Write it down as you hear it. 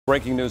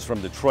Breaking news from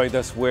Detroit.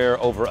 That's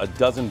where over a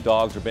dozen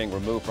dogs are being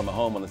removed from a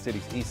home on the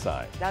city's east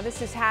side. Now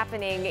this is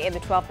happening in the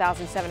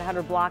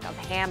 12,700 block of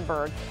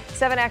Hamburg.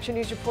 7 Action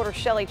News reporter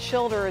Shelly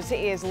Childers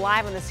is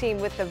live on the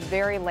scene with the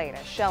very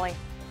latest. Shelly.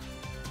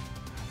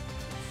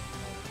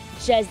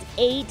 Just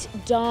 8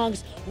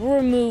 dogs were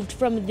removed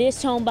from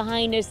this home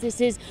behind us.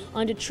 This is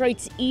on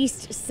Detroit's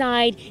east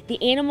side.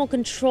 The animal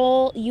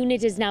control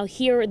unit is now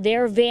here.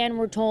 Their van,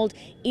 we're told,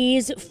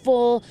 is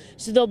full,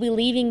 so they'll be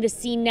leaving the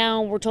scene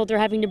now. We're told they're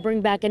having to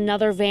bring back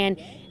another van,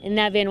 and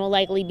that van will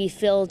likely be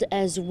filled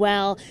as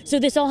well. So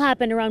this all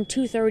happened around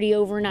 2:30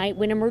 overnight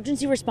when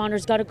emergency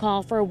responders got a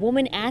call for a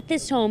woman at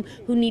this home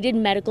who needed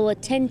medical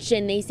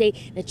attention. They say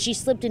that she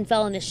slipped and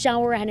fell in the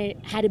shower and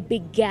had a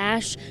big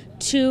gash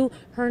to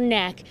her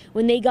neck.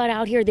 When they got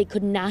out here, they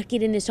could not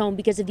get in this home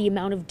because of the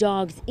amount of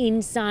dogs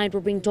inside.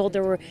 We're being told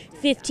there were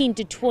 15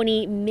 to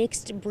 20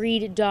 mixed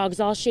breed dogs,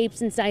 all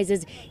shapes and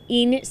sizes,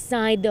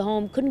 inside the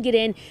home. Couldn't get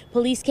in.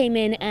 Police came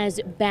in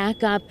as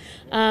backup.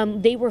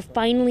 They were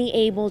finally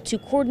able to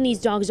cordon these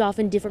dogs off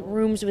in different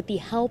rooms with the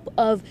help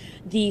of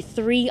the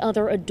 3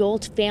 other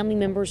adult family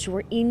members who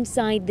were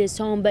inside this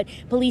home. But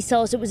police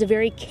tell us it was a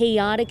very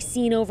chaotic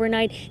scene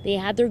overnight. They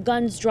had their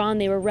guns drawn.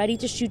 They were ready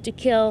to shoot to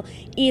kill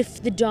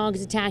if the dogs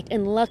attacked,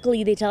 and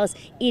luckily they tell us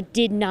it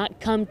did not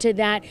come to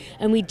that.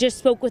 And we just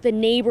spoke with a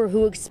neighbor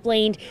who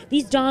explained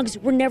these dogs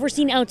were never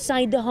seen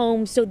outside the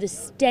home, so the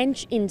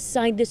stench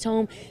inside this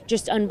home,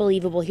 just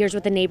unbelievable. Here's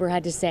what the neighbor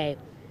had to say.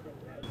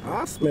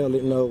 I smell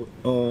it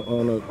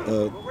on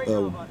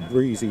a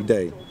breezy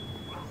day.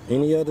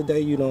 Any other day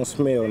you don't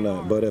smell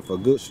nothing, but if a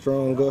good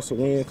strong gust of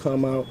wind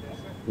come out,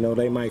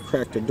 they might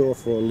crack the door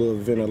for a little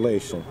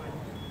ventilation.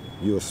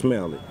 You'll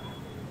smell it.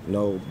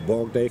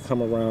 Bulk day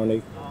come around,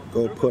 they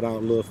go put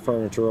out little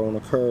furniture on the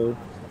curb.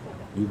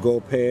 You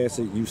go past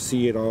it, you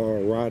see it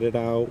all rotted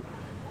out,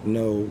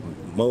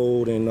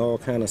 mold and all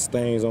kind of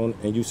stains on it,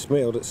 and you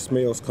smell it.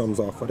 Smells comes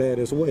off of that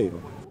as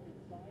well.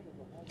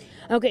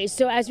 Okay,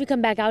 so as we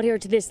come back out here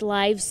to this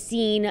live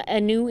scene, a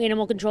new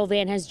animal control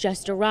van has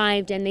just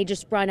arrived, and they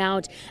just brought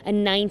out a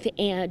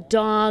 9th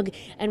dog,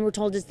 and we're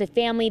told it's the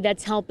family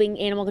that's helping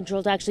animal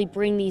control to actually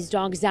bring these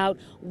dogs out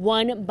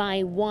one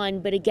by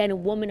one. But again, a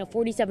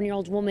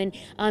 47-year-old woman,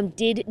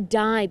 did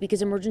die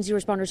because emergency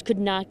responders could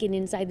not get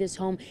inside this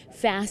home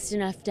fast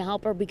enough to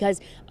help her because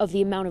of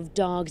the amount of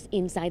dogs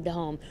inside the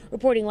home.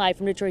 Reporting live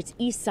from Detroit's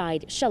east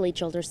side, Shelly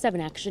Childers,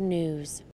 7 Action News.